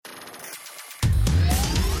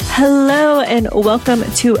Hello and welcome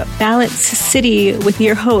to Balance City with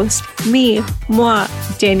your host, moi,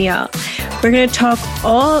 Danielle. We're going to talk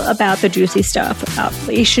all about the juicy stuff, about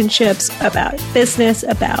relationships, about business,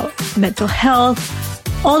 about mental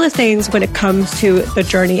health, all the things when it comes to the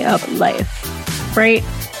journey of life, right?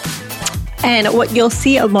 And what you'll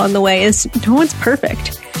see along the way is no one's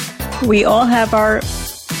perfect. We all have our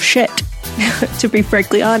shit, to be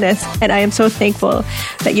frankly honest. And I am so thankful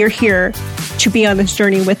that you're here to be on this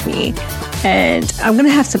journey with me. And I'm going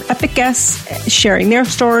to have some epic guests sharing their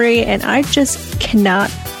story. And I just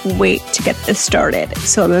cannot wait to get this started.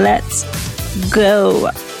 So let's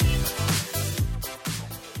go.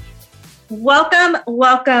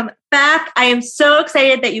 Welcome back. I am so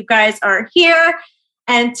excited that you guys are here.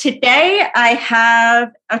 And today I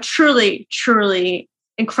have a truly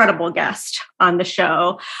incredible guest on the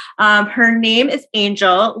show. Her name is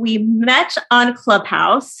Angel. We met on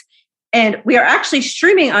Clubhouse, and we are actually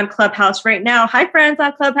streaming on Clubhouse right now. Hi, friends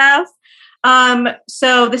on Clubhouse.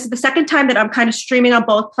 So this is the second time that I'm kind of streaming on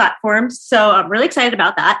both platforms. So I'm really excited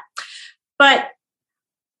about that. But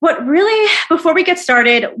before we get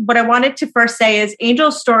started, what I wanted to first say is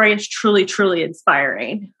Angel's story is truly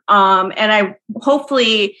inspiring. And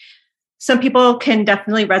hopefully some people can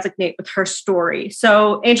definitely resonate with her story.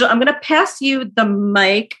 So Angel, I'm going to pass you the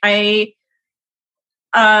mic. And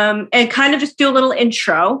kind of just do a little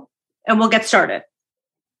intro and we'll get started.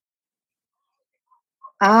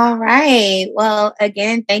 All right. Well,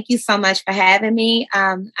 again, thank you so much for having me.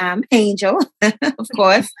 I'm Angel, of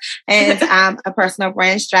course, and I'm a personal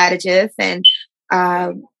brand strategist. And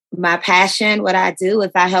my passion, what I do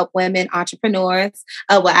is I help women entrepreneurs,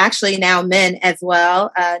 actually now men as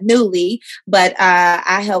well, newly, but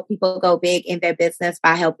I help people go big in their business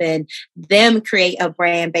by helping them create a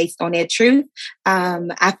brand based on their truth.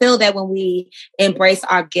 I feel that when we embrace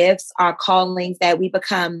our gifts, our callings, that we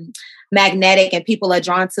become magnetic and people are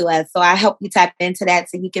drawn to us. So I help you tap into that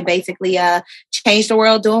so you can basically change the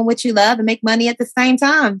world doing what you love and make money at the same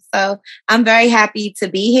time. So I'm very happy to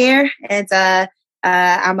be here, and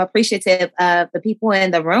I'm appreciative of the people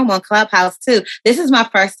in the room on Clubhouse too. This is my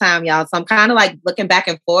first time, y'all. So I'm kind of like looking back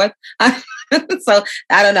and forth. So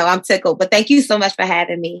I don't know. I'm tickled, but thank you so much for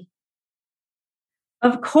having me.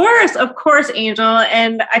 Of course, Angel.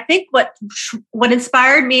 And I think what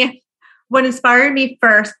inspired me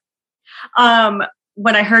first,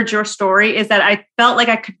 when I heard your story, is that I felt like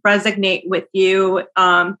I could resonate with you,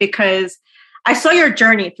 because I saw your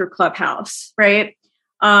journey through Clubhouse, right?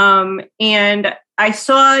 And I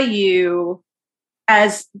saw you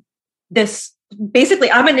as this,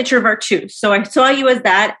 basically, I'm an introvert too. So I saw you as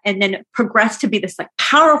that, and then progressed to be this like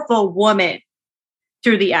powerful woman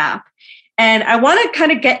through the app. And I want to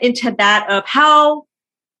kind of get into that of how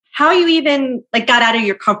you even like got out of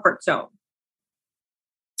your comfort zone.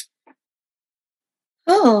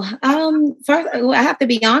 First, I have to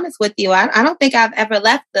be honest with you. I don't think I've ever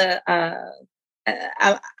left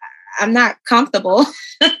I'm not comfortable.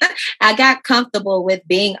 I got comfortable with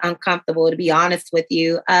being uncomfortable, to be honest with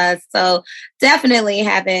you. So definitely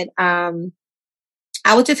haven't. I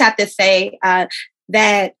would just have to say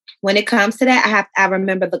that when it comes to that, I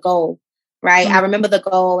remember the goal, right? Mm-hmm. I remember the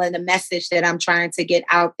goal and the message that I'm trying to get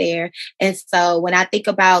out there. And so when I think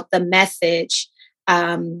about the message,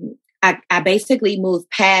 I basically moved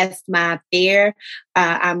past my fear.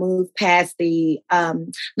 I moved past the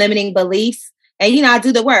limiting beliefs. And, I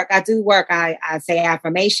do the work. I say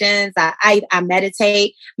affirmations. I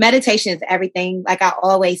meditate. Meditation is everything. Like I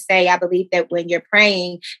always say, I believe that when you're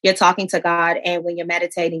praying, you're talking to God. And when you're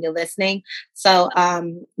meditating, you're listening. So, I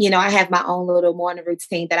have my own little morning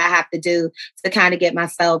routine that I have to do to kind of get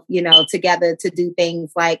myself, together to do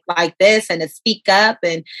things like this and to speak up.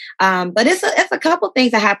 And, but it's a couple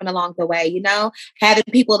things that happen along the way, having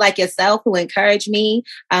people like yourself who encourage me,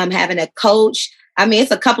 having a coach. I mean,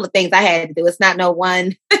 it's a couple of things I had to do. It's not no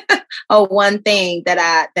one thing that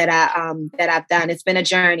I've done. It's been a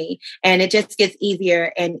journey, and it just gets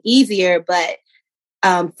easier and easier. But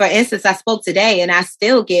for instance, I spoke today, and I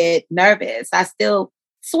still get nervous. I still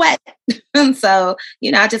sweat. So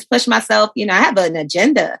I just push myself. I have an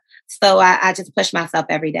agenda, so I just push myself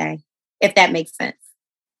every day. If that makes sense.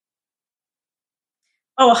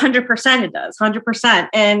 Oh, 100% it does. 100%.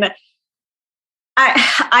 And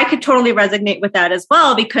I could totally resonate with that as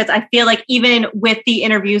well, because I feel like even with the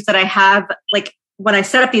interviews that I have, like when I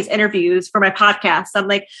set up these interviews for my podcast, I'm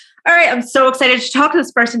like, all right, I'm so excited to talk to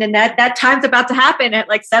this person. And that time's about to happen at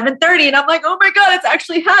like 7:30. And I'm like, oh my God, it's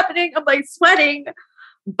actually happening. I'm like sweating.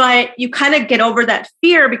 But you kind of get over that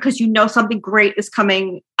fear because something great is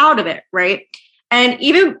coming out of it, right? And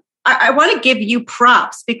even I want to give you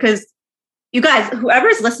props, because you guys,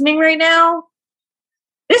 whoever's listening right now,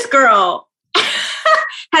 this girl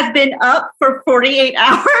has been up for 48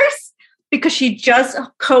 hours because she just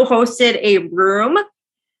co-hosted a room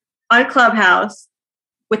on Clubhouse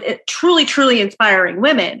with truly, truly inspiring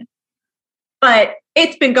women. But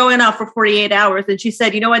it's been going on for 48 hours. And she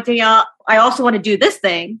said, you know what, Danielle, I also want to do this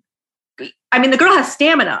thing. I mean, the girl has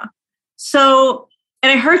stamina. So,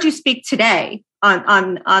 and I heard you speak today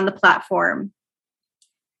on the platform.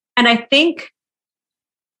 And I think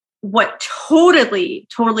what totally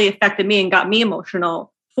affected me and got me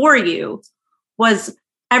emotional for you was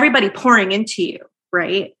everybody pouring into you,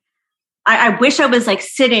 right? I wish I was like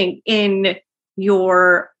sitting in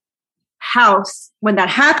your house when that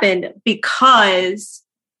happened, because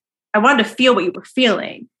I wanted to feel what you were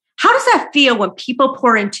feeling. How does that feel when people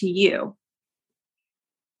pour into you?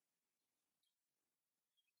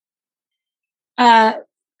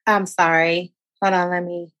 I'm sorry. Hold on,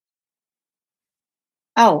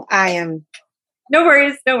 I am. No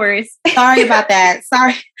worries. Sorry about that.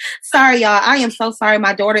 Sorry, y'all. I am so sorry.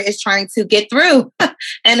 My daughter is trying to get through.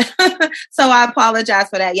 And so I apologize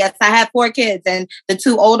for that. Yes, I have 4 kids, and the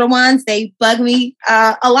 2 older ones, they bug me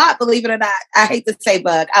a lot, believe it or not. I hate to say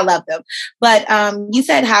bug. I love them. But you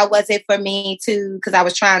said, how was it for me to, because I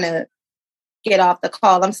was trying to get off the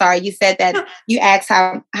call. I'm sorry. You said that you asked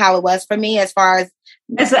how it was for me as far as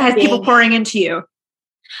people pouring into you.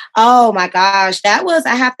 Oh my gosh, that was,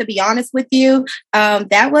 I have to be honest with you.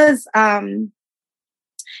 That was,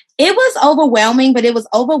 it was overwhelming, but it was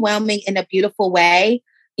overwhelming in a beautiful way.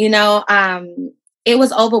 You know, it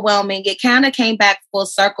was overwhelming. It kind of came back full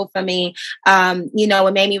circle for me. You know,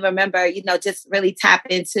 it made me remember, you know, just really tap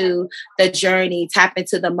into the journey, tap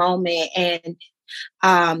into the moment. And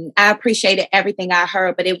I appreciated everything I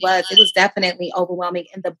heard, but it was definitely overwhelming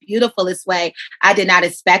in the beautifulest way. I did not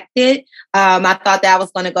expect it. I thought that I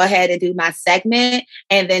was going to go ahead and do my segment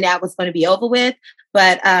and then that was going to be over with.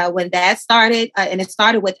 But when that started, and it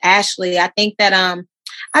started with Ashley, I think that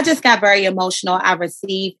I just got very emotional. I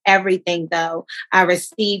received everything, though. I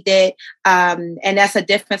received it. And that's a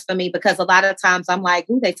difference for me, because a lot of times I'm like,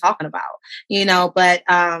 who are they talking about? You know, but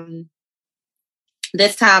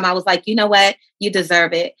this time I was like, you know what? You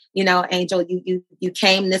deserve it. You know, Angel, you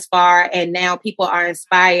came this far, and now people are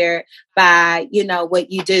inspired by, you know, what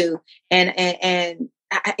you do. And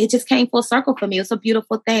it just came full circle for me. It was a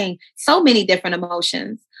beautiful thing. So many different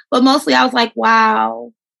emotions, but mostly I was like,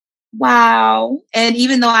 wow. And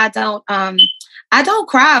even though I don't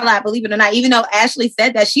cry a lot, believe it or not, even though Ashley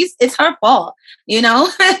said that it's her fault, you know,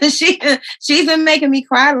 she's been making me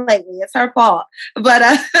cry lately. It's her fault,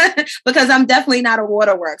 but, because I'm definitely not a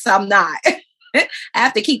waterworks. I'm not. I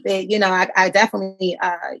have to keep it, you know, I definitely,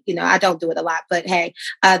 you know, I don't do it a lot, but hey,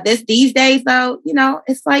 these days though, you know,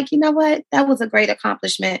 it's like, you know what, that was a great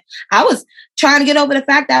accomplishment. I was trying to get over the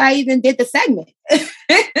fact that I even did the segment.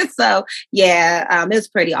 So yeah, it was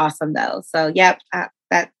pretty awesome though. So yep,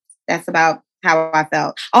 that's about how I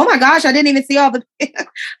felt. Oh my gosh, I didn't even see all the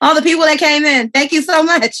people that came in. Thank you so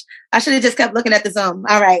much. I should have just kept looking at the Zoom.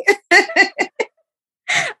 All right.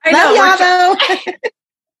 Love y'all though.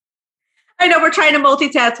 I know we're trying to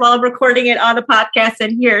multitask while I'm recording it on the podcast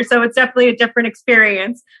and here. So it's definitely a different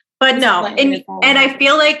experience. But no, and I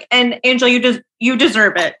feel like, and Angel, you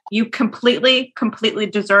deserve it. You completely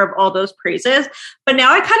deserve all those praises. But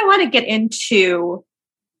now I kind of want to get into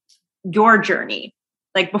your journey,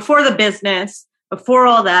 like before the business, before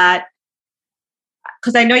all that,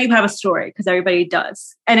 because I know you have a story, because everybody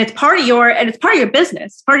does, and it's part of your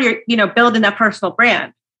business, part of your, you know, building that personal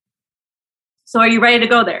brand. So are you ready to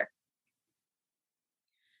go there?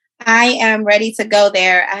 I am ready to go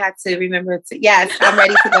there. I had to remember yes, I'm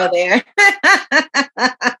ready to go there.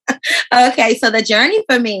 Okay, so the journey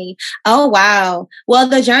for me, oh wow. Well,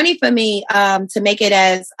 the journey for me, to make it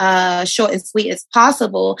as short and sweet as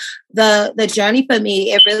possible, the journey for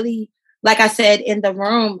me, it really, like I said in the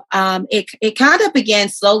room, it kind of began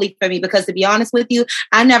slowly for me, because to be honest with you,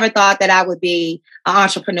 I never thought that I would be an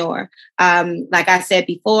entrepreneur. Like I said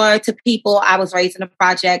before to people, I was raised in the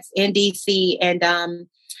projects in DC, and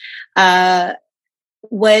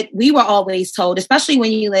what we were always told, especially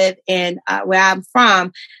when you live in where I'm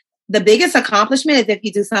from, the biggest accomplishment is if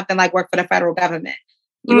you do something like work for the federal government.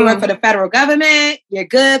 You work for the federal government, you're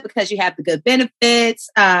good because you have the good benefits.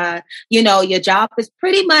 You know, your job is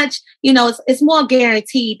pretty much, you know, it's more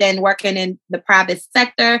guaranteed than working in the private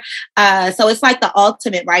sector. So it's like the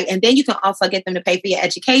ultimate, right? And then you can also get them to pay for your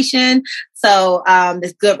education. So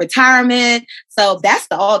there's good retirement. So that's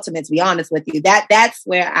the ultimate, to be honest with you. That's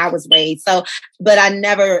where I was raised. So, but I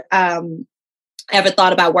never ever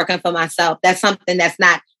thought about working for myself. That's something that's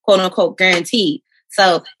not quote unquote guaranteed.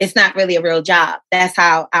 So it's not really a real job. That's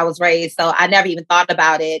how I was raised. So I never even thought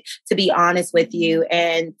about it, to be honest with you.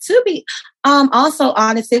 And to be also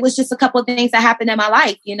honest, it was just a couple of things that happened in my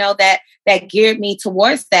life, that geared me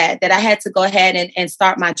towards that I had to go ahead and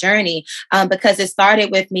start my journey. Because it started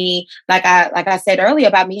with me, like I said earlier,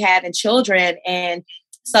 about me having children. And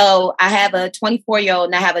so I have a 24-year-old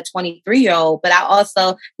and I have a 23-year-old, but I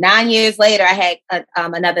also 9 years later, I had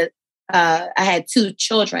I had two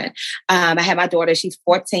children. I had my daughter, she's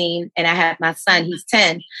 14, and I have my son, he's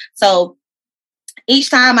 10. So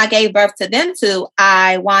each time I gave birth to them two,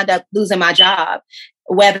 I wound up losing my job.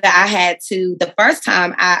 Whether I had to, the first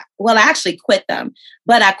time I actually quit them,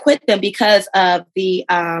 but I quit them because of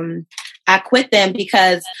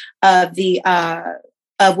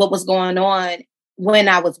of what was going on when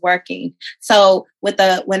I was working. So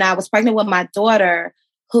when I was pregnant with my daughter,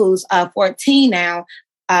 who's 14 now,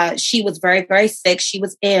 she was very, very sick. She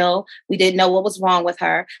was ill. We didn't know what was wrong with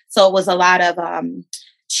her. So it was a lot of,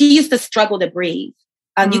 she used to struggle to breathe.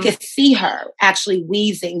 You could see her actually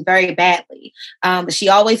wheezing very badly. But she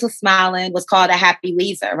always was smiling, was called a happy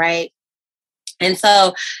wheezer, right? And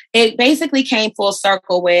so it basically came full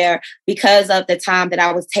circle where, because of the time that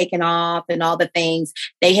I was taking off and all the things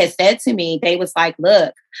they had said to me, they was like,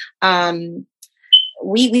 look,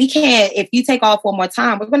 we can't, if you take off one more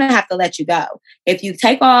time, we're going to have to let you go. If you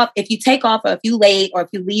take off, or if you late, or if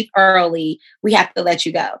you leave early, we have to let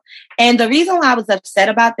you go. And the reason why I was upset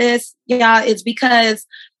about this, y'all, is because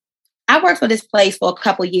I worked for this place for a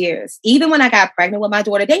couple years. Even when I got pregnant with my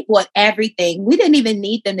daughter, they bought everything. We didn't even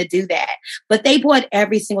need them to do that, but they bought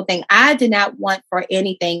every single thing. I did not want for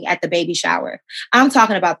anything at the baby shower. I'm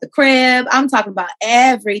talking about the crib. I'm talking about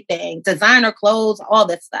everything, designer clothes, all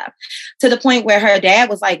this stuff, to the point where her dad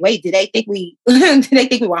was like, wait, did they think we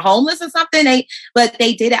were homeless or something? But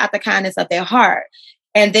they did it out the kindness of their heart.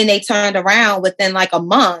 And then they turned around within like a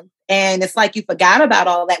month. And it's like, you forgot about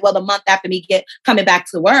all that. Well, the month after me coming back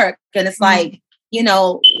to work, and it's like,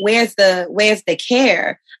 where's the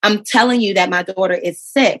care? I'm telling you that my daughter is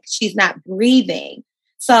sick. She's not breathing.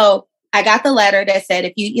 So I got the letter that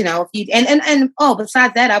said, besides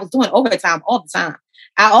that, I was doing overtime all the time.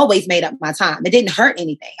 I always made up my time. It didn't hurt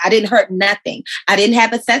anything. I didn't hurt nothing. I didn't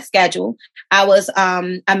have a set schedule. I was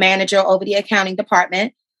a manager over the accounting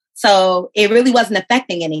department. So it really wasn't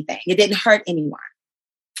affecting anything. It didn't hurt anyone.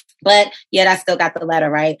 But yet I still got the letter,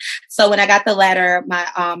 right? So when I got the letter,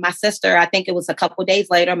 my sister, I think it was a couple of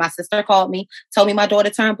days later, my sister called me, told me my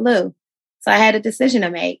daughter turned blue. So I had a decision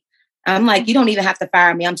to make. I'm like, you don't even have to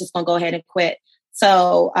fire me. I'm just going to go ahead and quit.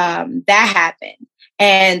 So that happened.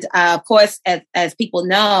 And of course, as people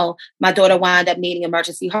know, my daughter wound up needing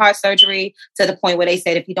emergency heart surgery, to the point where they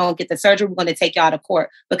said, if you don't get the surgery, we're going to take you out of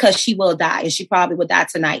court, because she will die, and she probably will die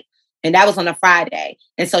tonight. And that was on a Friday.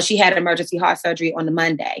 And so she had emergency heart surgery on the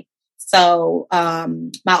Monday. So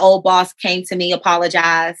my old boss came to me,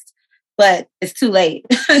 apologized, but it's too late.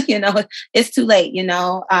 It's too late,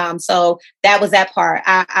 So that was that part.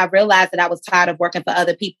 I realized that I was tired of working for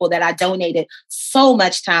other people that I donated so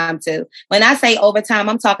much time to. When I say overtime,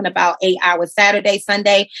 I'm talking about 8 hours Saturday,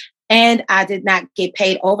 Sunday, and I did not get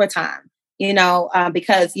paid overtime.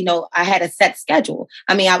 Because, I had a set schedule.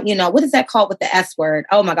 I mean, what is that called with the S word?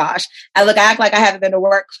 Oh my gosh. I act like I haven't been to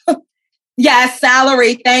work. Yes,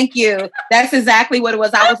 salary. Thank you. That's exactly what it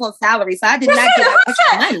was. I was on salary, so I did not get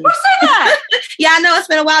extra money. Yeah, I know it's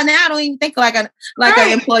been a while now. I don't even think like an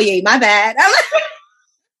employee. My bad.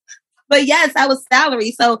 But yes, I was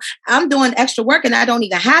salary. So I'm doing extra work and I don't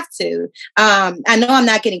even have to. I know I'm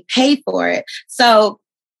not getting paid for it. So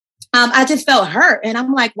I just felt hurt. And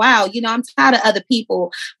I'm like, wow, I'm tired of other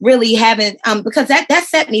people really having, because that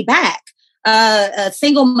set me back. A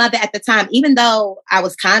single mother at the time, even though I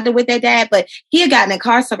was kind of with their dad, but he had gotten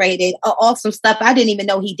incarcerated, all some stuff I didn't even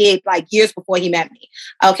know he did, like years before he met me.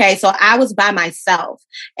 Okay. So I was by myself.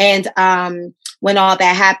 And, when all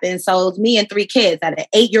that happened, so it was me and 3 kids. I had an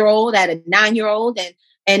 8-year-old, I had a 9-year-old,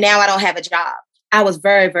 and now I don't have a job. I was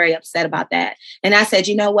very, very upset about that. And I said,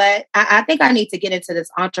 you know what? I think I need to get into this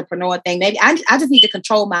entrepreneur thing. Maybe I just need to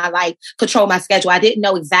control my life, control my schedule. I didn't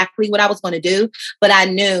know exactly what I was going to do, but I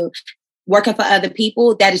knew working for other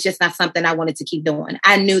people, that is just not something I wanted to keep doing.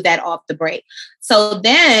 I knew that off the break. So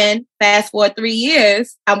then fast forward 3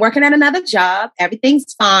 years, I'm working at another job.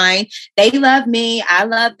 Everything's fine. They love me. I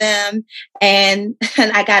love them. And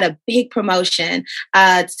I got a big promotion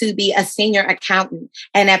to be a senior accountant.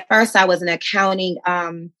 And at first I was an accounting,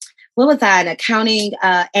 an accounting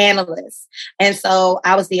analyst. And so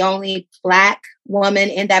I was the only Black woman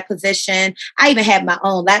in that position. I even had my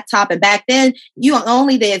own laptop. And back then,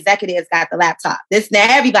 only the executives got the laptop. Now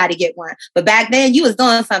everybody get one. But back then you was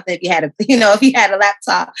doing something if you had a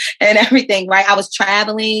laptop and everything, right? I was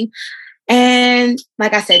traveling. And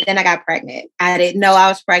like I said, then I got pregnant. I didn't know I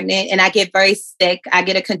was pregnant, and I get very sick. I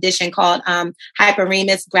get a condition called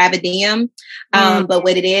hyperemesis gravidarum. But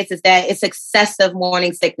what it is that it's excessive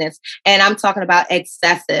morning sickness. And I'm talking about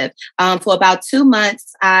excessive. For about 2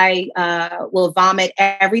 months, I will vomit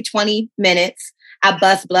every 20 minutes. I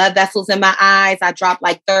bust blood vessels in my eyes. I drop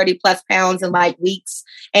like 30 plus pounds in like weeks.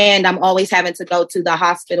 And I'm always having to go to the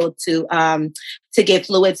hospital to get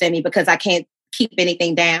fluids in me because I can't keep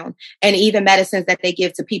anything down. And even medicines that they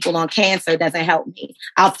give to people on cancer doesn't help me.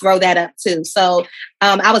 I'll throw that up too. So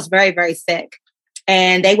I was very, very sick,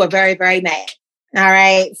 and they were very, very mad. All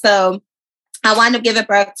right. So I wound up giving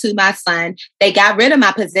birth to my son. They got rid of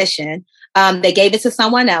my position. They gave it to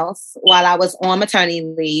someone else while I was on maternity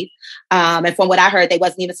leave. And from what I heard, they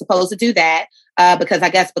wasn't even supposed to do that because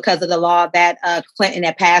of the law that Clinton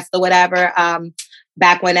had passed or whatever.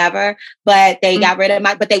 Back whenever, but they got rid of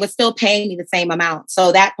but they were still paying me the same amount.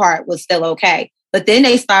 So that part was still okay. But then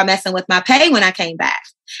they started messing with my pay when I came back.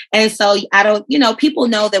 And so people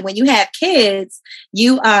know that when you have kids,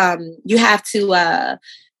 you have to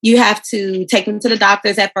take them to the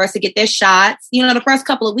doctors at first to get their shots. The first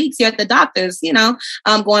couple of weeks you're at the doctors,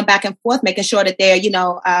 going back and forth, making sure that they're,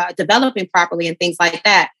 developing properly and things like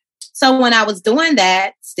that. So when I was doing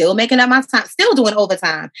that, still making up my time, still doing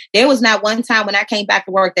overtime, there was not one time when I came back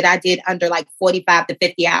to work that I did under like 45 to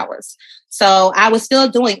 50 hours. So I was still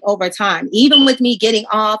doing overtime, even with me getting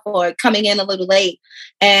off or coming in a little late.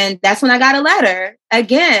 And that's when I got a letter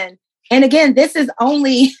again. And again, this is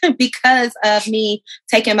only because of me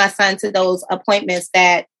taking my son to those appointments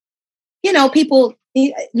that, people,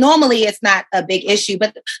 normally it's not a big issue.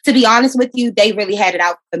 But to be honest with you, they really had it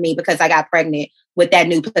out for me because I got pregnant with that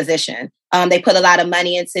new position. They put a lot of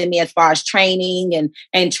money into me as far as training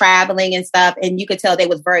and traveling and stuff. And you could tell they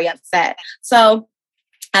was very upset. So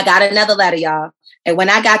I got another letter, y'all. And when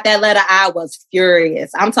I got that letter, I was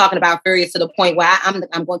furious. I'm talking about furious to the point where I'm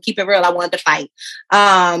going to keep it real. I wanted to fight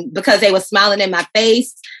because they were smiling in my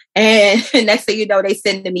face. And next thing you know, they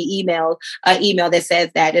sending me email that says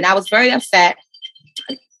that. And I was very upset.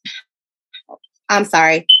 I'm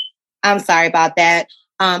sorry about that.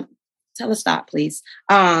 Tell her stop, please.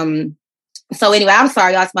 So anyway, I'm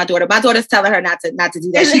sorry, y'all. It's my daughter. My daughter's telling her not to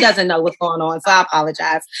do that. She doesn't know what's going on, so I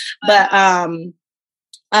apologize.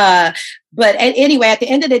 But anyway, at the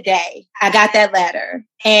end of the day, I got that letter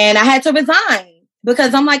and I had to resign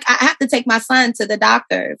because I'm like, I have to take my son to the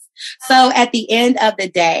doctors. So at the end of the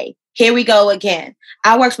day, here we go again.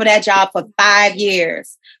 I worked for that job for 5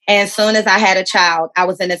 years. And as soon as I had a child, I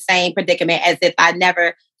was in the same predicament as if I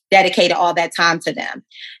never dedicated all that time to them.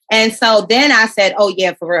 And so then I said, oh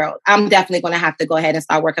yeah, for real, I'm definitely going to have to go ahead and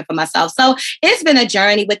start working for myself. So it's been a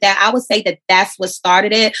journey with that. I would say that that's what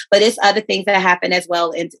started it, but it's other things that happen as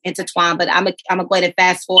well intertwined. But I'm going to go ahead and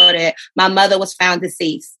fast forward it. My mother was found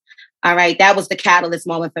deceased. All right. That was the catalyst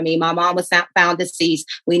moment for me. My mom was found deceased.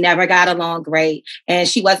 We never got along great. And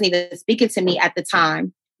she wasn't even speaking to me at the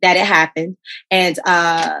time that it happened. And,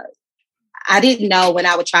 I didn't know when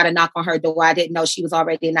I would try to knock on her door. I didn't know she was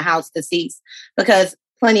already in the house deceased because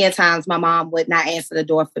plenty of times my mom would not answer the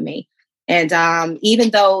door for me. And even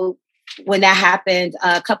though when that happened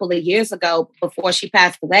a couple of years ago before she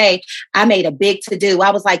passed away, I made a big to-do.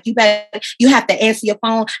 I was like, you have to answer your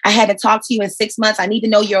phone. I haven't talked to you in 6 months. I need to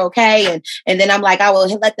know you're okay. And then I'm like, I will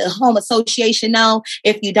let the home association know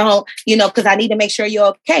if you don't, because I need to make sure you're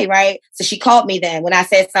okay, right? So she called me then when I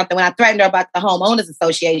said something, when I threatened her about the homeowners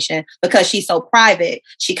association, because she's so private,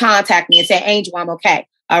 she contacted me and said, Angel, I'm okay.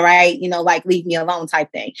 All right. Like leave me alone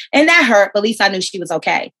type thing. And that hurt, but at least I knew she was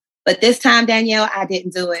okay. But this time, Danielle, I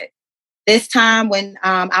didn't do it. This time when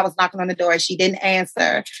I was knocking on the door, she didn't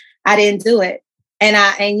answer. I didn't do it, I'm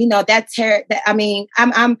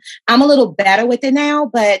a little better with it now,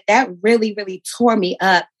 but that really, really tore me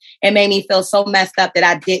up and made me feel so messed up that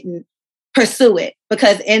I didn't pursue it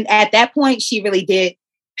because at that point she really did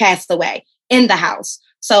pass away in the house.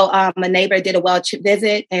 So a neighbor did a well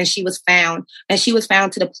visit and she was found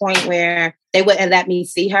to the point where they wouldn't let me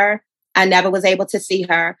see her. I never was able to see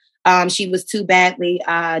her. She was too badly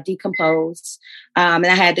decomposed. And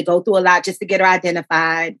I had to go through a lot just to get her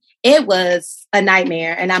identified. It was a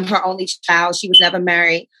nightmare. And I'm her only child. She was never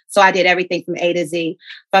married. So I did everything from A to Z.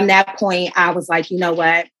 From that point, I was like, you know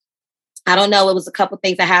what? I don't know. It was a couple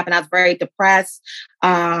things that happened. I was very depressed.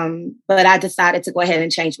 But I decided to go ahead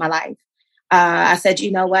and change my life. I said,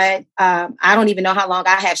 you know what? I don't even know how long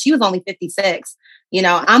I have. She was only 56. You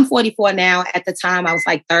know, I'm 44 now. At the time, I was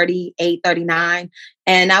like 38, 39.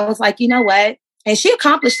 And I was like, you know what? And she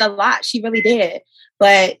accomplished a lot. She really did.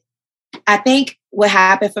 But I think what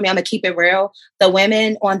happened for me, I'm going to keep it real. The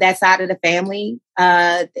women on that side of the family,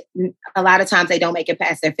 a lot of times they don't make it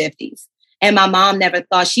past their 50s. And my mom never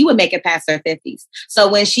thought she would make it past her 50s.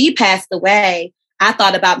 So when she passed away, I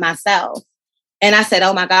thought about myself. And I said,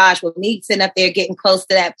 oh my gosh, with me sitting up there getting close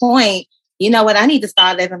to that point, you know what? I need to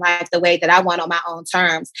start living life the way that I want on my own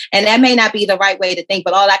terms. And that may not be the right way to think,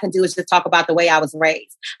 but all I can do is just talk about the way I was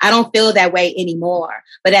raised. I don't feel that way anymore.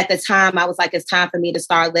 But at the time, I was like, it's time for me to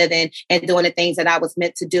start living and doing the things that I was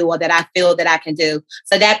meant to do or that I feel that I can do.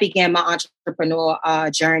 So that began my entrepreneur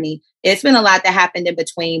journey. It's been a lot that happened in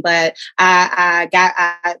between, but I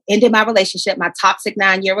ended my relationship, my toxic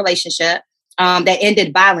 9-year relationship that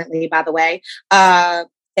ended violently, by the way.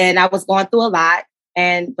 And I was going through a lot.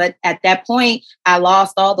 But at that point, I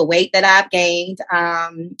lost all the weight that I've gained.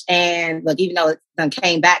 And look, even though it done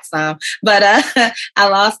came back some, but I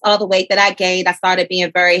lost all the weight that I gained. I started being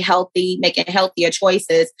very healthy, making healthier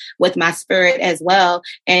choices with my spirit as well.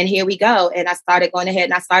 And here we go. And I started going ahead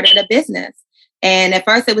and I started a business. And at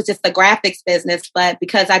first it was just a graphics business, but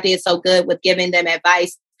because I did so good with giving them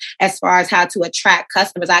advice as far as how to attract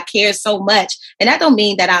customers, I care so much. And that don't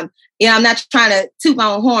mean that I'm not trying to toot my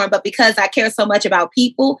own horn, but because I care so much about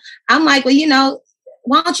people, I'm like, well,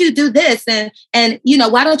 why don't you do this? And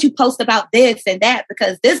why don't you post about this and that?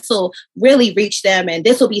 Because this will really reach them and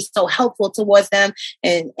this will be so helpful towards them.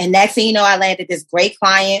 And next thing you know, I landed this great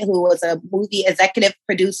client who was a movie executive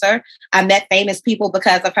producer. I met famous people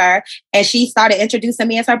because of her. And she started introducing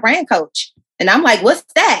me as her brand coach. And I'm like, what's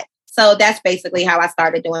that? So that's basically how I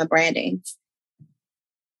started doing branding.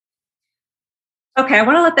 Okay, I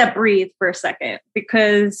want to let that breathe for a second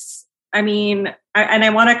because I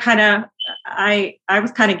want to kind of, I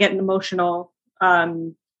was kind of getting emotional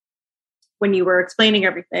when you were explaining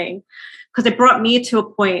everything because it brought me to a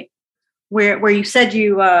point where you said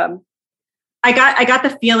I got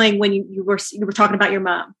the feeling when you were talking about your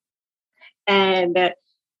mom and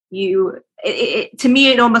to me,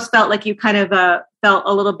 it almost felt like you kind of felt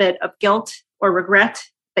a little bit of guilt or regret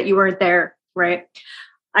that you weren't there, right?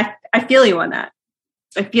 I feel you on that.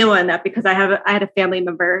 I feel on that because I had a family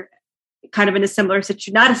member kind of in a similar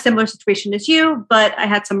situation, not a similar situation as you, but I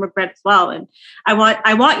had some regret as well. And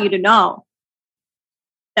I want you to know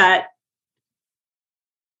that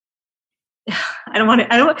I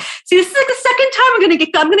don't see, this is like the second time I'm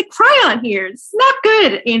going to cry on here. It's not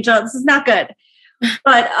good, Angel. This is not good.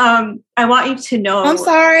 But I want you to know. I'm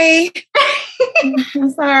sorry.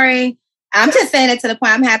 I'm sorry. I'm just saying it to the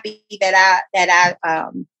point. I'm happy that I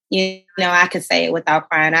I can say it without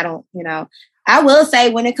crying. I don't, I will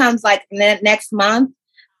say when it comes like next month,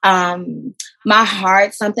 my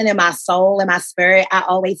heart, something in my soul and my spirit, I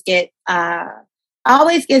always get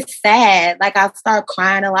sad. Like I'll start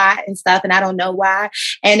crying a lot and stuff and I don't know why.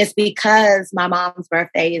 And it's because my mom's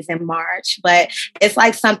birthday is in March, but it's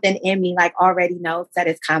like something in me like already knows that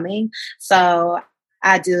it's coming. So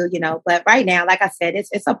I do, but right now, like I said,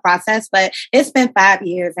 it's a process, but it's been 5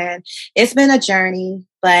 years and it's been a journey,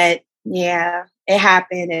 but yeah, it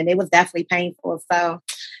happened and it was definitely painful. So,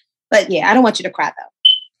 but yeah, I don't want you to cry though.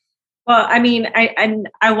 Well,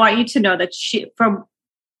 I want you to know that from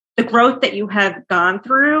the growth that you have gone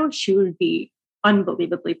through, she would be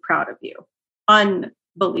unbelievably proud of you.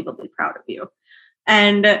 Unbelievably proud of you.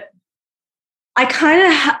 And I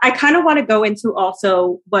kind of want to go into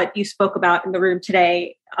also what you spoke about in the room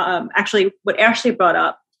today. Actually, what Ashley brought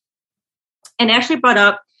up. And Ashley brought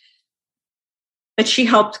up that she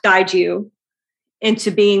helped guide you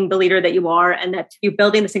into being the leader that you are and that you're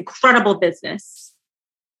building this incredible business.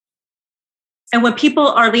 And when people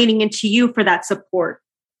are leaning into you for that support,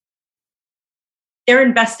 they're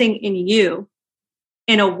investing in you,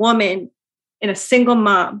 in a woman, in a single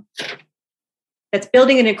mom that's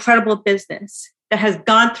building an incredible business that has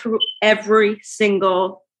gone through every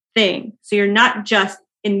single thing. So you're not just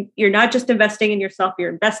investing in yourself,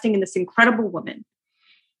 you're investing in this incredible woman.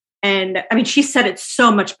 And she said it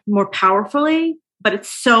so much more powerfully, but it's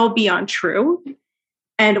so beyond true.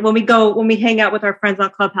 And when we hang out with our friends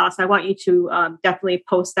on Clubhouse, I want you to definitely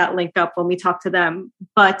post that link up when we talk to them.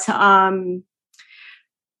 But I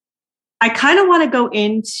kind of want to go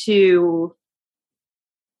into,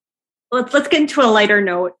 let's get into a lighter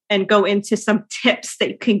note and go into some tips that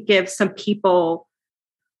you can give some people.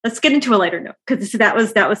 Let's get into a lighter note because that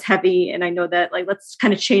was heavy. And I know that let's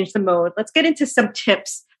kind of change the mode. Let's get into some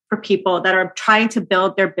tips for people that are trying to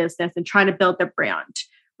build their business and trying to build their brand,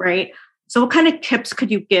 right? So what kind of tips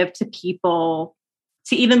could you give to people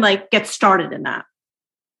to even get started in that?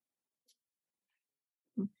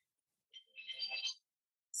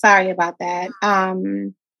 Sorry about that.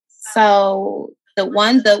 So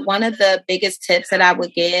one of the biggest tips that I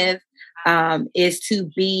would give is to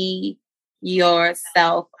be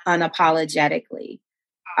yourself unapologetically.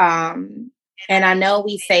 And I know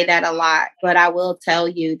we say that a lot, but I will tell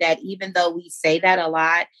you that even though we say that a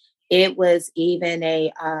lot, it was even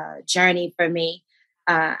a journey for me.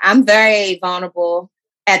 I'm very vulnerable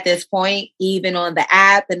at this point, even on the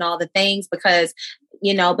app and all the things, because,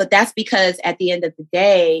 but that's because at the end of the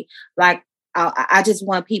day, like, I just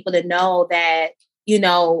want people to know that,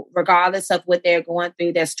 regardless of what they're going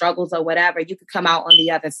through, their struggles or whatever, you could come out on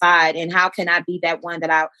the other side. And how can I be that one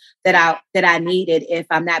that I needed if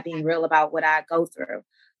I'm not being real about what I go through?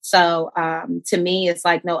 So to me, it's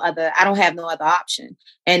like I don't have no other option.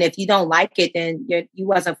 And if you don't like it, then you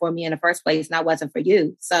wasn't for me in the first place, and I wasn't for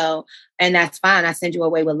you. So, and that's fine. I send you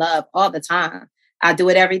away with love all the time. I do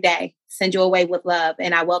it every day. Send you away with love.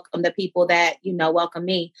 And I welcome the people that, welcome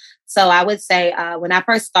me. So I would say when I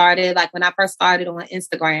first started on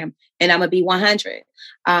Instagram, and I'm going to be 100,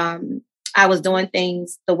 I was doing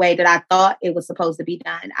things the way that I thought it was supposed to be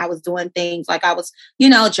done. I was doing things like I was,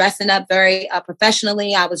 dressing up very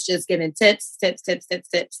professionally. I was just giving tips.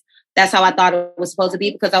 That's how I thought it was supposed to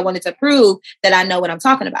be, because I wanted to prove that I know what I'm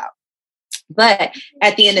talking about. But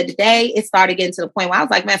at the end of the day, it started getting to the point where I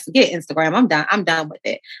was like, man, forget Instagram. I'm done with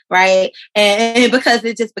it. Right. And because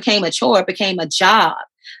it just became a chore, it became a job.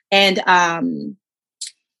 And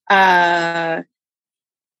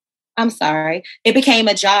it became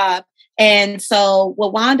a job. And so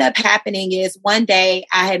what wound up happening is one day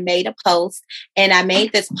I had made a post, and I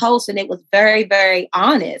made this post, and it was very, very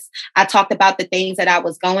honest. I talked about the things that I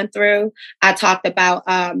was going through. I talked about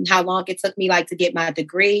how long it took me to get my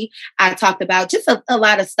degree. I talked about just a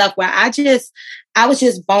lot of stuff where I was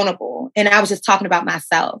just vulnerable, and I was just talking about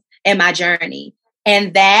myself and my journey.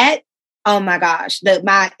 And that, oh my gosh,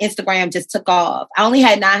 my Instagram just took off. I only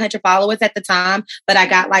had 900 followers at the time, but I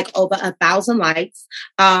got over 1,000 likes.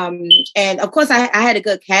 And of course, I had a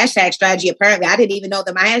good hashtag strategy. Apparently, I didn't even know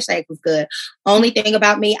that my hashtag was good. Only thing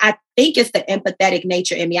about me, I think it's the empathetic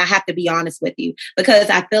nature in me. I have to be honest with you,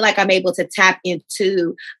 because I feel like I'm able to tap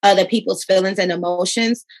into other people's feelings and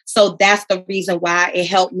emotions. So that's the reason why it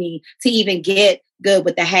helped me to even get good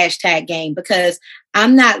with the hashtag game, because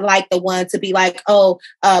I'm not like the one to be like,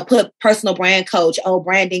 put personal brand coach,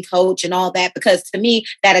 branding coach and all that, because to me,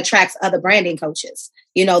 that attracts other branding coaches,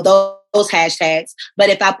 those hashtags. But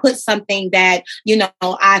if I put something that,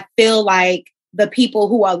 I feel like the people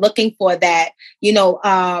who are looking for that,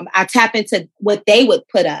 I tap into what they would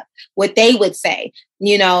put up, what they would say,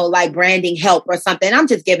 like branding help or something. I'm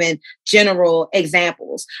just giving general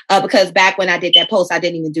examples because back when I did that post, I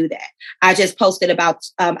didn't even do that. I just posted about,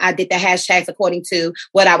 I did the hashtags according to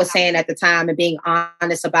what I was saying at the time, and being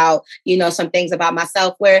honest about, some things about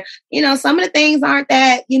myself where, some of the things aren't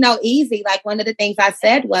that, easy. Like one of the things I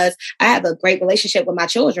said was, I have a great relationship with my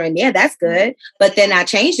children. Yeah, that's good. But then I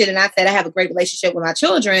changed it and I said, I have a great relationship with my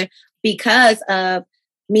children because of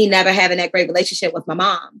me never having that great relationship with my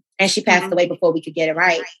mom. And she passed away before we could get it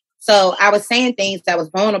right. So I was saying things that was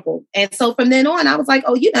vulnerable. And so from then on, I was like,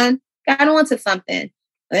 oh, you done got on to something.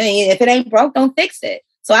 If it ain't broke, don't fix it.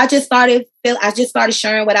 So I just started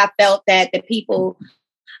sharing what I felt that the people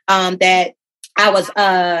that I was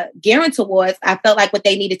gearing towards, I felt like what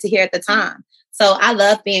they needed to hear at the time. So I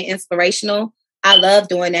love being inspirational. I love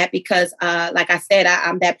doing that because, like I said,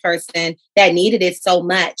 I'm that person that needed it so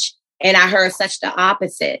much. And I heard such the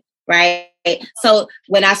opposite, right? So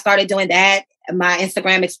when I started doing that, my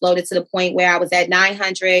Instagram exploded to the point where I was at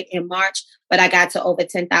 900 in March, but I got to over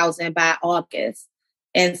 10,000 by August.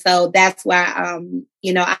 And so that's why,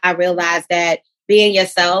 I realized that being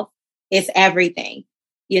yourself is everything.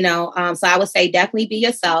 So I would say definitely be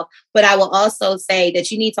yourself, but I will also say that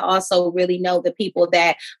you need to also really know the people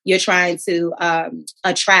that you're trying to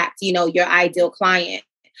attract, your ideal client.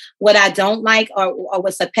 What I don't like or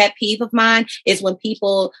what's a pet peeve of mine is when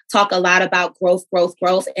people talk a lot about growth.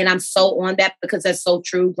 And I'm so on that because that's so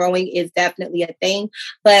true. Growing is definitely a thing.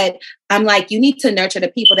 But I'm like, you need to nurture the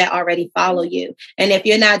people that already follow you. And if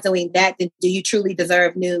you're not doing that, then do you truly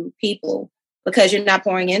deserve new people? Because you're not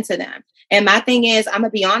pouring into them. And my thing is, I'm going to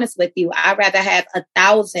be honest with you. I'd rather have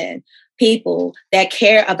 1,000 people that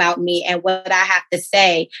care about me and what I have to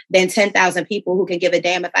say than 10,000 people who can give a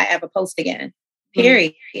damn if I ever post again.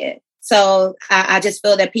 Period. Mm-hmm. So I just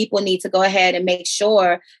feel that people need to go ahead and make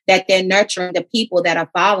sure that they're nurturing the people that are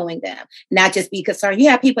following them, not just be concerned. You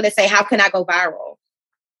have people that say, how can I go viral?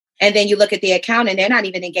 And then you look at the account and they're not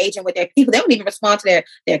even engaging with their people. They don't even respond to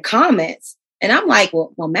their comments. And I'm like,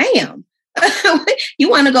 well, ma'am, you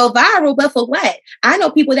want to go viral, but for what? I know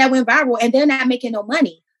people that went viral and they're not making no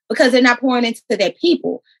money. because they're not pouring into their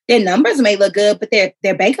people. Their numbers may look good, but their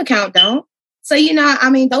bank account don't. So,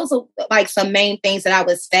 those are like some main things that I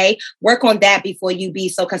would say. Work on that before you be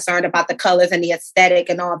so concerned about the colors and the aesthetic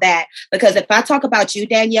and all that. Because if I talk about you,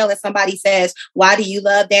 Danielle, and somebody says, why do you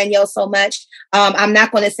love Danielle so much? I'm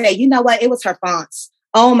not going to say, you know what? It was her fonts.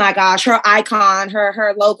 Oh my gosh, her icon,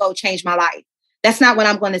 her logo changed my life. That's not what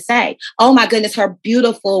I'm going to say. Oh my goodness, her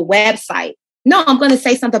beautiful website. No, I'm going to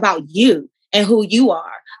say something about you and who you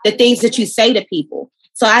are, the things that you say to people.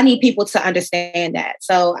 So I need people to understand that.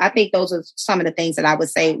 So I think those are some of the things that I would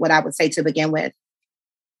say, what I would say to begin with.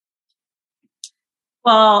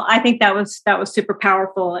 Well, I think that was super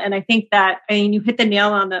powerful. And I think that, you hit the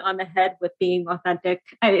nail on the head with being authentic.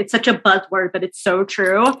 It's such a buzzword, but it's so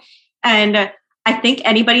true. And I think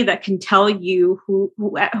anybody that can tell you,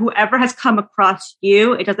 whoever has come across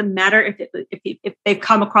you, it doesn't matter if they've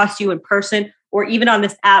come across you in person or even on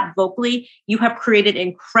this app vocally, you have created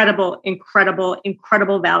incredible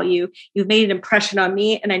value. You've made an impression on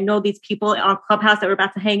me. And I know these people on Clubhouse that we're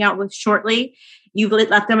about to hang out with shortly, you've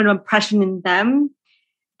left them an impression in them.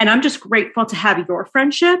 And I'm just grateful to have your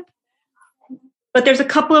friendship. But there's a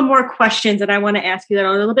couple of more questions that I want to ask you that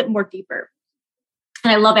are a little bit more deeper.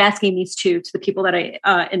 And I love asking these to the people that I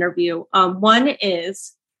interview. One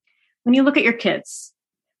is, when you look at your kids,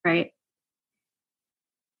 right?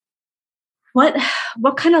 What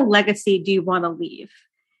kind of legacy do you want to leave?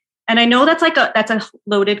 And I know that's a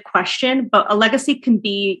loaded question, but a legacy can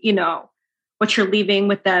be, what you're leaving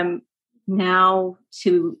with them now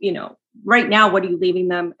to, right now, what are you leaving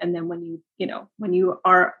them? And then when you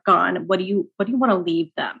are gone, what do you want to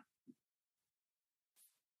leave them?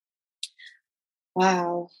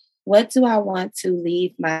 Wow. What do I want to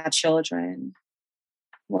leave my children?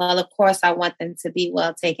 Well, of course, I want them to be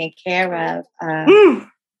well taken care of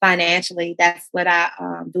financially. That's what I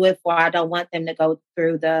do it for. I don't want them to go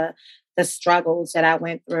through the struggles that I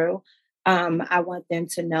went through. I want them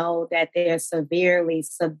to know that they're severely,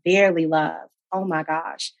 severely loved. Oh, my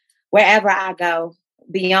gosh. Wherever I go,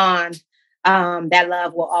 beyond that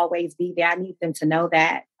love will always be there. I need them to know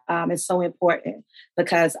that. It's so important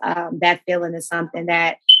because that feeling is something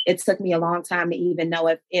that it took me a long time to even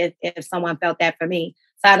know if someone felt that for me.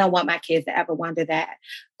 So I don't want my kids to ever wonder that.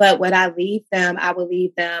 But when I leave them, I will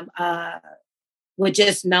leave them with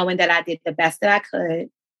just knowing that I did the best that I could.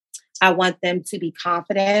 I want them to be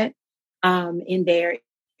confident in their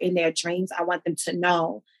dreams. I want them to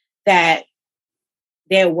know that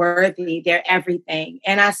they're worthy, they're everything.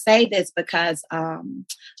 And I say this because,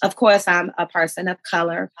 of course, I'm a person of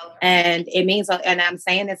color, and it means, and I'm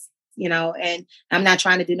saying this, and I'm not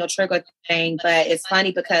trying to do no trigger thing, but it's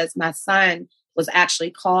funny because my son was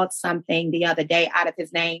actually called something the other day out of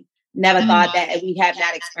his name. Never thought that, we have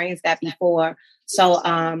not experienced that before. So,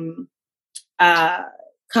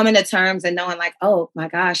 coming to terms and knowing like, oh my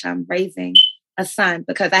gosh, I'm raising a son,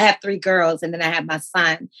 because I have 3 girls and then I have my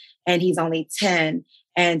son and he's only 10.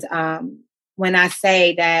 And when I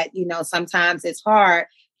say that, sometimes it's hard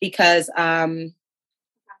because you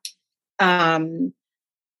don't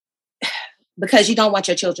want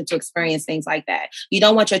your children to experience things like that. You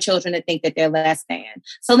don't want your children to think that they're less than.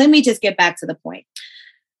 So let me just get back to the point.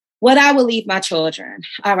 What I will leave my children.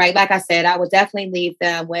 All right. Like I said, I will definitely leave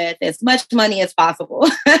them with as much money as possible.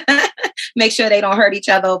 Make sure they don't hurt each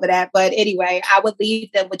other over that. But anyway, I would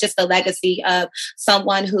leave them with just a legacy of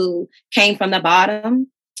someone who came from the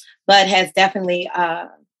bottom, but has definitely,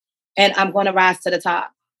 and I'm going to rise to the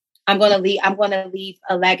top. I'm going to leave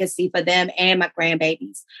a legacy for them and my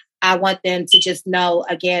grandbabies. I want them to just know,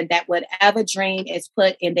 again, that whatever dream is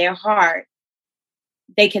put in their heart,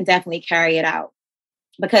 they can definitely carry it out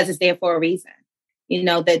because it's there for a reason.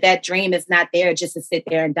 That dream is not there just to sit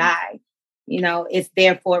there and die. It's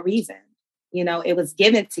there for a reason. It was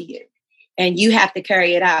given to you and you have to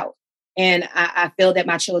carry it out. And I feel that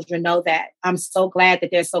my children know that. I'm so glad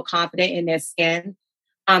that they're so confident in their skin.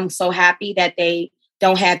 I'm so happy that they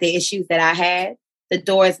don't have the issues that I had. The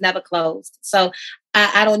door is never closed. So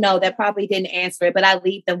I don't know. That probably didn't answer it, but I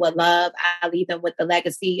leave them with love. I leave them with the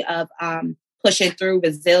legacy of pushing through,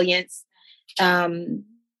 resilience. And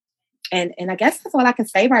I guess that's all I can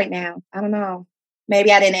say right now. I don't know.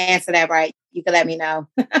 Maybe I didn't answer that right. You can let me know.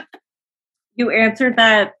 You answered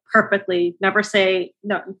that perfectly. Never say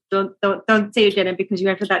no. Don't say you didn't, because you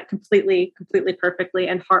answered that completely perfectly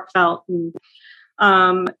and heartfelt. And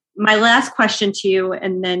my last question to you,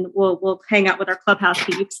 and then we'll hang out with our Clubhouse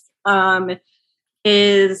peeps,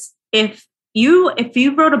 is if you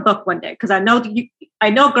wrote a book one day, because I know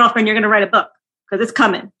girlfriend, you're going to write a book because it's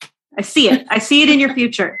coming. I see it. I see it in your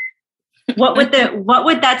future. What would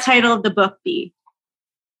that title of the book be?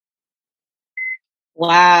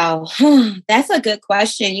 Wow. That's a good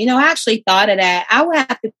question. I actually thought of that. I would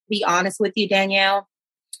have to be honest with you, Danielle.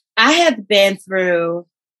 I have been through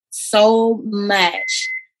so much.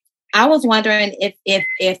 I was wondering if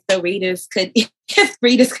the readers could, if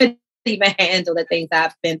readers could even handle the things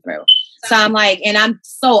I've been through. So I'm like, and I'm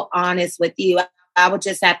so honest with you. I would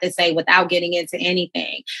just have to say, without getting into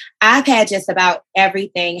anything, I've had just about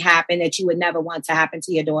everything happen that you would never want to happen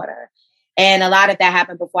to your daughter. And a lot of that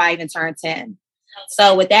happened before I even turned 10.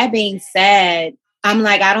 So with that being said, I'm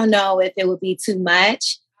like, I don't know if it would be too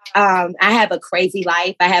much. I have a crazy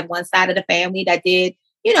life. I have one side of the family that did,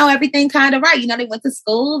 everything kind of right. They went to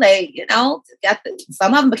school. They,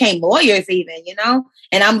 some of them became lawyers even,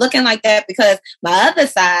 and I'm looking like that because my other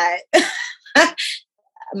side,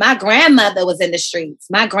 my grandmother was in the streets.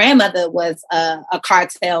 My grandmother was a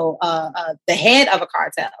cartel, the head of a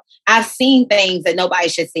cartel. I've seen things that nobody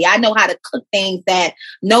should see. I know how to cook things that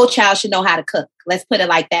no child should know how to cook. Let's put it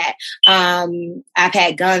like that. I've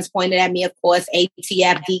had guns pointed at me, of course,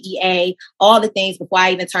 ATF, DEA, all the things before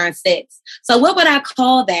I even turned 6. So what would I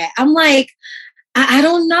call that? I'm like, I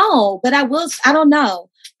don't know, but I don't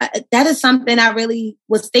know. That is something I really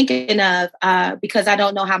was thinking of because I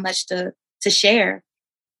don't know how much to share.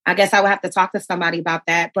 I guess I would have to talk to somebody about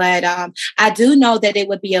that. But I do know that it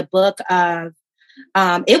would be a book of,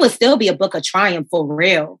 it would still be a book of triumph for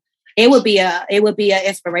real. It would be an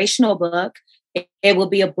inspirational book. It will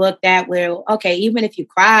be a book that will, okay, even if you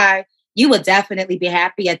cry, you will definitely be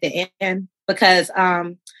happy at the end because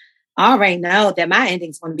I already know that my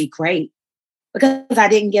ending's going to be great because I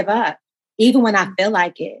didn't give up, even when I feel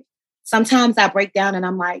like it. Sometimes I break down and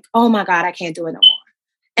I'm like, oh my God, I can't do it no more.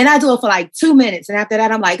 And I do it for like 2 minutes. And after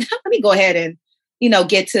that, I'm like, let me go ahead and,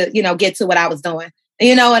 get to what I was doing.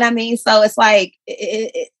 You know what I mean? So it's like,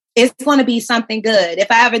 it's going to be something good if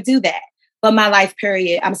I ever do that. But my life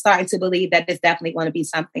period, I'm starting to believe that it's definitely going to be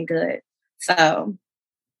something good. So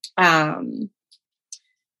I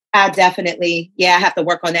definitely, I have to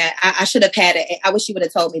work on that. I should have had it. I wish you would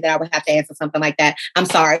have told me that I would have to answer something like that. I'm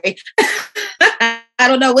sorry. I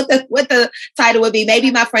don't know what the title would be. Maybe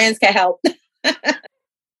my friends can help.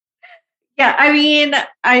 Yeah, I mean,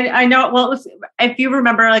 I know. Well, it was, if you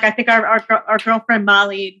remember, like I think our girlfriend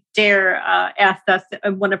Molly Dare asked us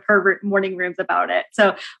in one of her morning rooms about it.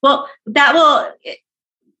 So, well,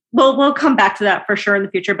 we'll come back to that for sure in the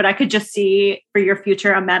future. But I could just see for your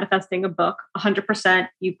future, I'm manifesting a book, 100%.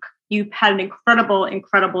 You've had an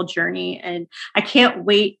incredible journey, and I can't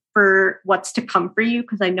wait for what's to come for you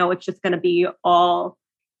because I know it's just going to be all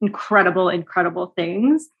incredible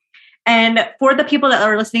things. And for the people that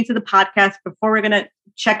are listening to the podcast, before we're going to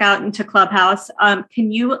check out into Clubhouse,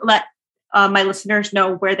 can you let my listeners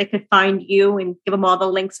know where they could find you and give them all the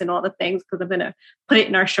links and all the things? Because I'm going to put it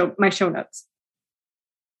in my show notes.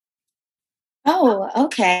 Oh,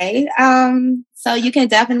 okay. So you can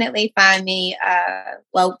definitely find me.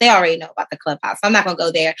 Well, they already know about the Clubhouse. So I'm not going to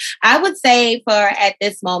go there. I would say at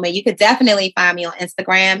this moment, you could definitely find me on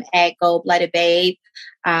Instagram at Gold Blooded Babe.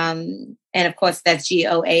 And of course, that's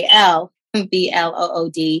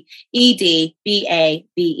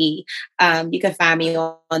GOALBLOODEDBABE. You can find me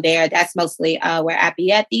on there. That's mostly where I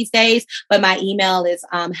be at these days. But my email is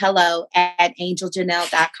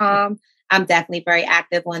hello@angeljanelle.com. I'm definitely very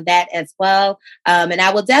active on that as well. And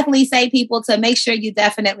I will definitely say people to make sure you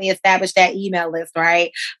definitely establish that email list,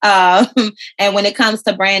 right? And when it comes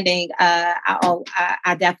to branding,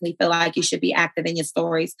 I definitely feel like you should be active in your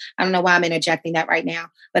stories. I don't know why I'm interjecting that right now,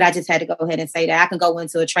 but I just had to go ahead and say that. I can go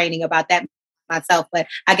into a training about that myself, but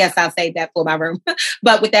I guess I'll save that for my room.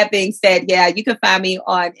 But with that being said, you can find me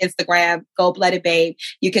on Instagram, Gold Blooded Babe.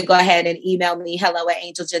 You can go ahead and email me,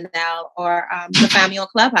 hello@angeljanelle, or you can find me on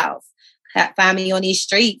Clubhouse. Find me on these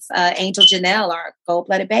streets, Angel Janelle or Gold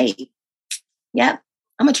Blooded Babe. Yep,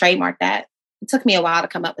 I'm gonna trademark that. It took me a while to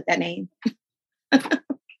come up with that name.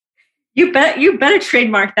 You better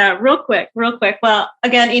trademark that real quick. Well,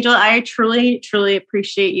 again, Angel, I truly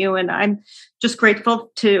appreciate you, and I'm just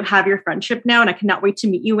grateful to have your friendship now, and I cannot wait to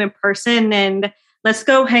meet you in person. And let's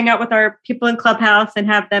go hang out with our people in Clubhouse and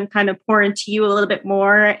have them kind of pour into you a little bit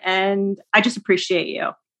more. And I just appreciate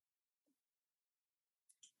you.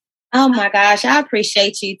 Oh my gosh, I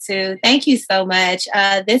appreciate you too. Thank you so much.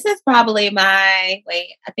 This is probably I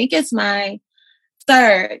think it's my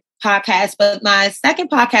third podcast, but my second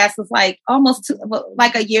podcast was like almost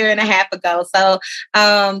like a year and a half ago. So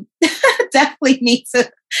definitely need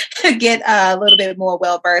to get a little bit more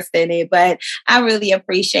well-versed in it, but I really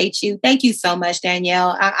appreciate you. Thank you so much,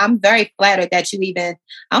 Danielle. I'm very flattered that you even,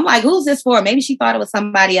 I'm like, who's this for? Maybe she thought it was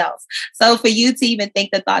somebody else. So for you to even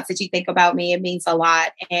think the thoughts that you think about me, it means a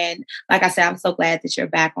lot. And like I said, I'm so glad that you're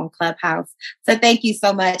back on Clubhouse. So thank you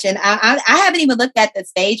so much. And I haven't even looked at the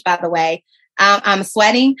stage, by the way. I'm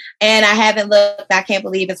sweating and I haven't looked. I can't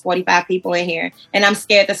believe it's 45 people in here and I'm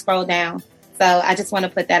scared to scroll down. So I just want to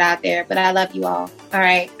put that out there, but I love you all. All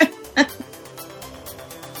right.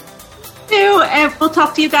 And we'll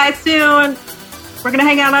talk to you guys soon. We're going to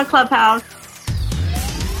hang out on Clubhouse.